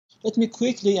Let me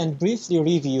quickly and briefly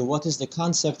review what is the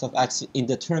concept of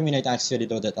indeterminate axially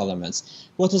loaded elements.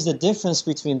 What is the difference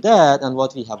between that and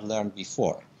what we have learned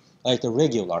before, like the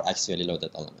regular axially loaded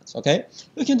elements, okay?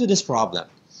 Look into this problem.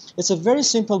 It's a very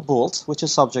simple bolt which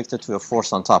is subjected to a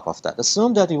force on top of that.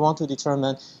 Assume that we want to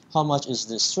determine how much is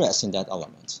the stress in that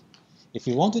element. If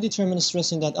we want to determine the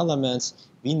stress in that element,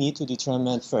 we need to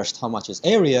determine first how much is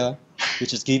area,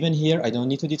 which is given here. I don't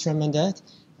need to determine that.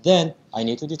 Then I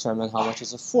need to determine how much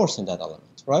is the force in that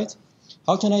element, right?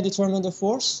 How can I determine the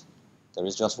force? There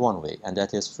is just one way, and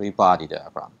that is free body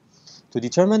diagram. To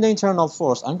determine the internal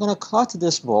force, I'm going to cut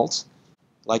this bolt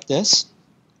like this,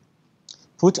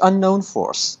 put unknown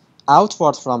force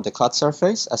outward from the cut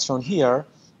surface, as shown here,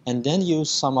 and then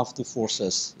use sum of the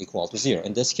forces equal to 0.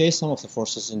 In this case, sum of the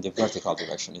forces in the vertical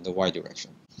direction, in the y direction.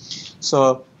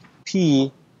 So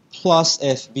P plus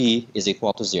FB is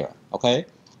equal to 0, okay?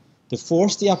 The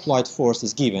force, the applied force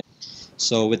is given.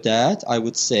 So with that, I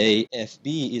would say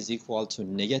FB is equal to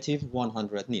negative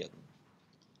 100 Newton.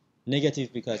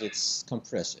 Negative because it's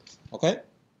compressive, okay?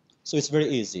 So it's very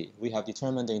easy. We have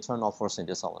determined the internal force in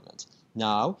this element.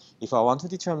 Now, if I want to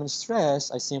determine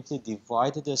stress, I simply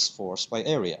divide this force by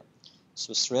area.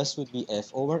 So stress would be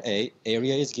F over A.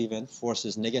 Area is given, force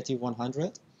is negative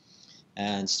 100,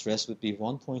 and stress would be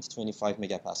 1.25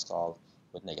 megapascal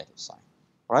with negative sign,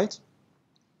 right?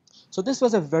 So this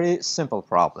was a very simple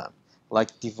problem,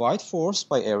 like divide force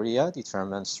by area,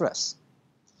 determine stress.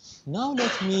 Now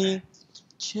let me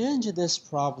change this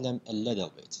problem a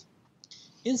little bit.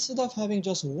 Instead of having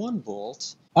just one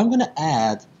bolt, I'm going to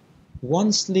add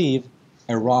one sleeve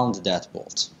around that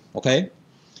bolt, okay?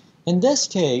 In this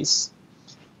case,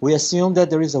 we assume that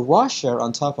there is a washer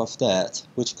on top of that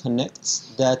which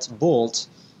connects that bolt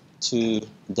to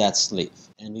that sleeve.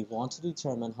 And we want to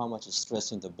determine how much is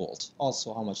stress in the bolt,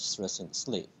 also how much is stress in the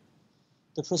sleeve.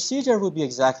 The procedure would be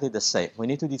exactly the same. We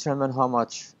need to determine how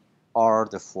much are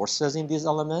the forces in these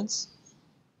elements.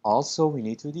 Also, we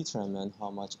need to determine how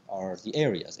much are the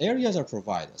areas. Areas are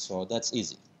provided, so that's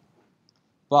easy.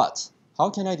 But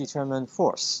how can I determine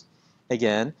force?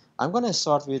 Again, I'm going to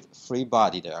start with free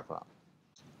body diagram.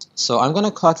 So I'm going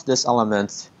to cut this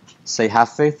element, say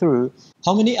halfway through.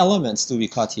 How many elements do we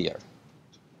cut here?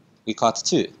 We cut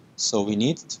 2. So we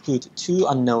need to put 2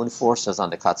 unknown forces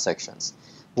on the cut sections.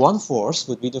 One force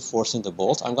would be the force in the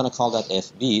bolt. I'm going to call that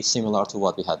FB, similar to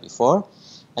what we had before.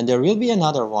 And there will be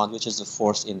another one, which is the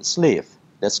force in the sleeve.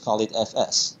 Let's call it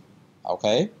FS.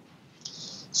 Okay?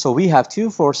 So we have 2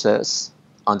 forces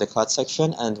on the cut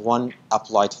section and 1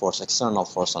 applied force, external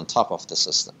force on top of the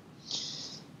system.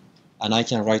 And I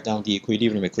can write down the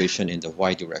equilibrium equation in the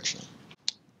y direction.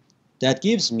 That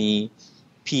gives me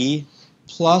P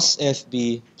plus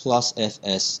FB plus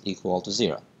Fs equal to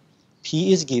 0.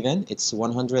 P is given, it's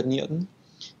 100 Newton.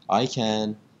 I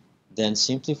can then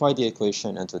simplify the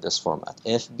equation into this format.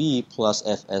 FB plus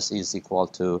Fs is equal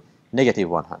to negative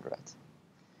 100.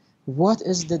 What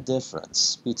is the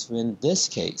difference between this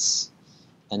case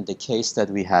and the case that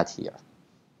we had here?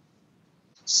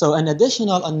 So an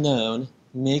additional unknown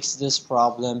makes this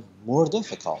problem more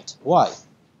difficult. Why?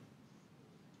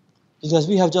 Because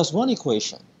we have just one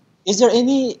equation. Is there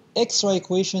any extra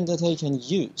equation that I can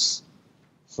use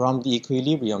from the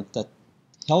equilibrium that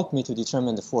help me to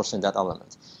determine the force in that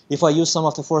element? If I use sum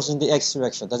of the force in the x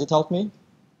direction, does it help me?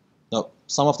 No.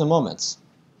 Sum of the moments?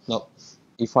 No.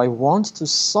 If I want to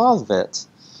solve it,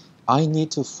 I need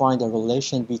to find a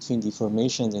relation between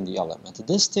deformations in the element.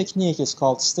 This technique is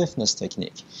called stiffness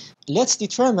technique. Let's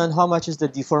determine how much is the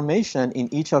deformation in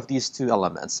each of these 2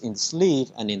 elements, in the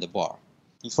sleeve and in the bar.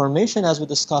 Deformation, as we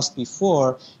discussed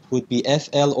before, would be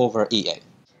FL over EA.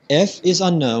 F is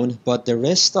unknown, but the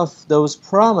rest of those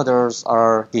parameters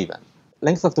are given.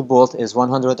 Length of the bolt is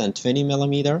 120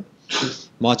 millimeter.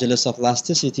 Modulus of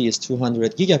elasticity is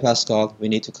 200 gigapascal. We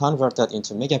need to convert that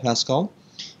into megapascal.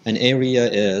 And area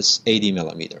is 80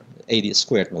 millimeter, 80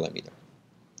 squared millimeter.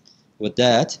 With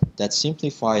that, that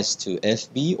simplifies to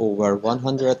FB over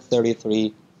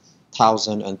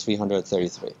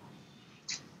 133,333.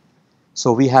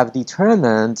 So we have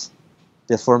determined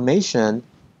deformation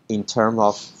in terms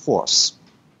of force.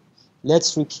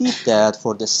 Let's repeat that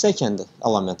for the second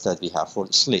element that we have, for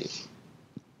the sleeve.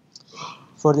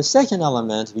 For the second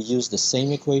element, we use the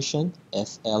same equation,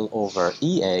 FL over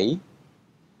EA,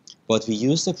 but we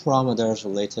use the parameters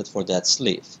related for that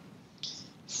sleeve.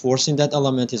 Force in that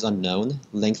element is unknown,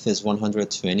 length is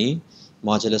 120,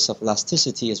 modulus of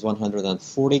elasticity is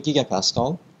 140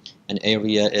 gigapascal, and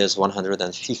area is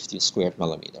 150 squared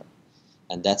millimeter.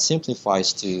 And that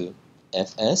simplifies to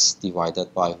Fs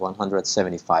divided by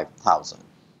 175,000.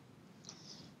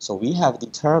 So we have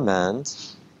determined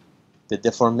the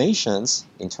deformations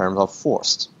in terms of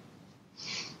force.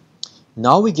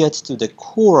 Now we get to the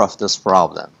core of this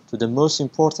problem, to the most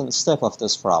important step of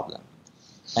this problem,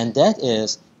 and that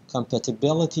is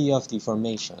compatibility of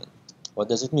deformation. What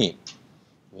does it mean?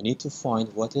 We need to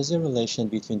find what is the relation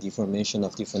between deformation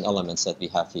of different elements that we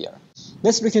have here.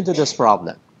 Let's look into this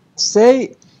problem.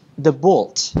 Say the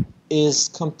bolt is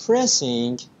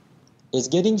compressing, is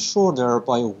getting shorter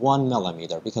by 1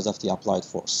 millimeter because of the applied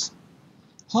force.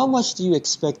 How much do you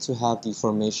expect to have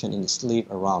deformation in the sleeve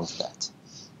around that?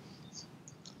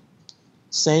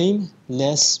 Same,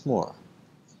 less, more?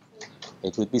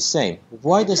 It would be same.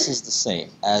 Why this is the same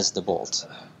as the bolt?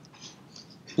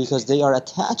 Because they are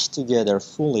attached together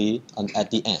fully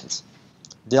at the end.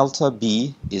 Delta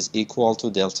B is equal to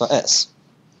delta S.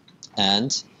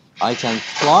 And I can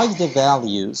plug the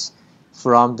values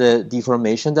from the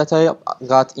deformation that I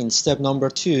got in step number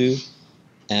 2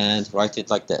 and write it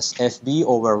like this. FB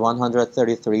over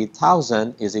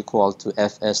 133,000 is equal to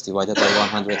FS divided by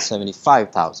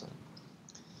 175,000.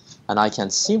 And I can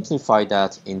simplify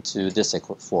that into this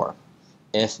form.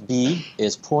 FB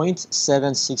is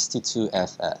 0.762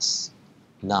 FS.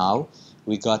 Now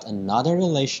we got another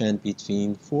relation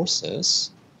between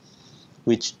forces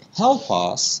which help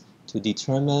us to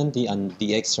determine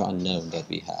the extra unknown that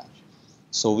we have.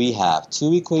 So we have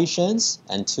 2 equations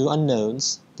and 2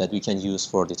 unknowns that we can use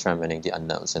for determining the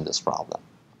unknowns in this problem.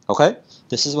 Okay?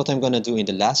 This is what I'm going to do in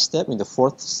the last step, in the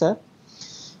 4th step.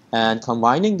 And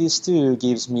combining these two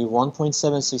gives me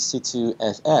 1.762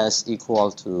 Fs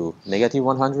equal to negative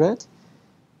 100.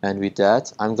 And with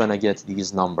that, I'm going to get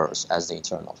these numbers as the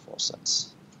internal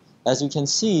forces. As you can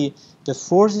see, the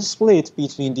force is split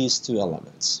between these 2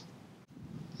 elements.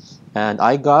 And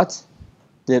I got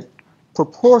the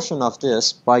proportion of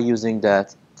this by using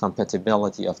that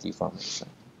compatibility of deformation.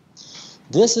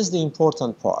 This is the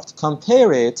important part.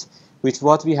 Compare it with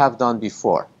what we have done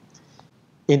before.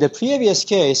 In the previous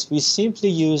case, we simply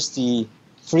used the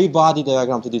free body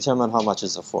diagram to determine how much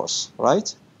is the force,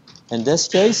 right? In this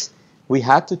case, we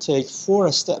had to take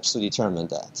 4 steps to determine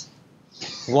that.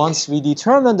 Once we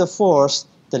determine the force,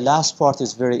 the last part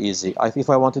is very easy. If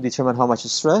I want to determine how much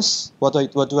is stress, what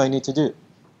do I need to do?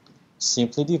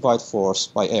 Simply divide force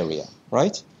by area,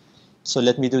 right? So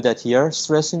let me do that here.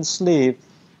 Stress in sleeve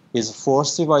is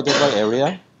force divided by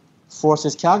area. Force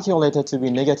is calculated to be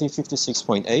negative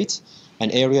 56.8,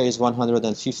 and area is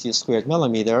 150 squared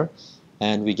millimeter,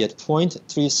 and we get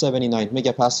 0.379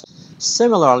 megapascal.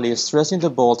 Similarly, stress in the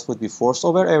bolt would be force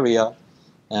over area,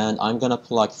 and I'm going to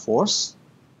plug force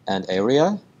and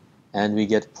area, and we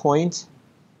get 0.54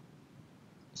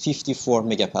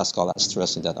 megapascal as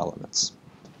stress in that element.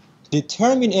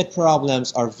 Determinate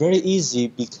problems are very easy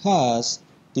because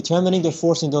determining the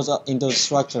force in those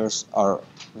structures are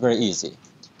very easy.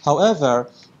 However,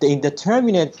 the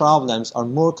indeterminate problems are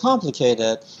more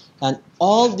complicated, and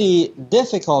all the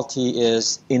difficulty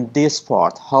is in this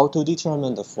part, how to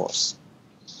determine the force.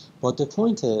 But the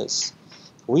point is,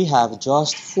 we have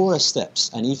just 4 steps,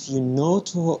 and if you know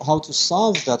how to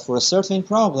solve that for a certain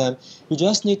problem, you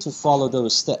just need to follow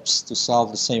those steps to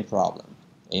solve the same problem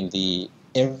in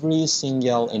every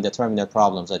single indeterminate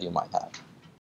problems that you might have.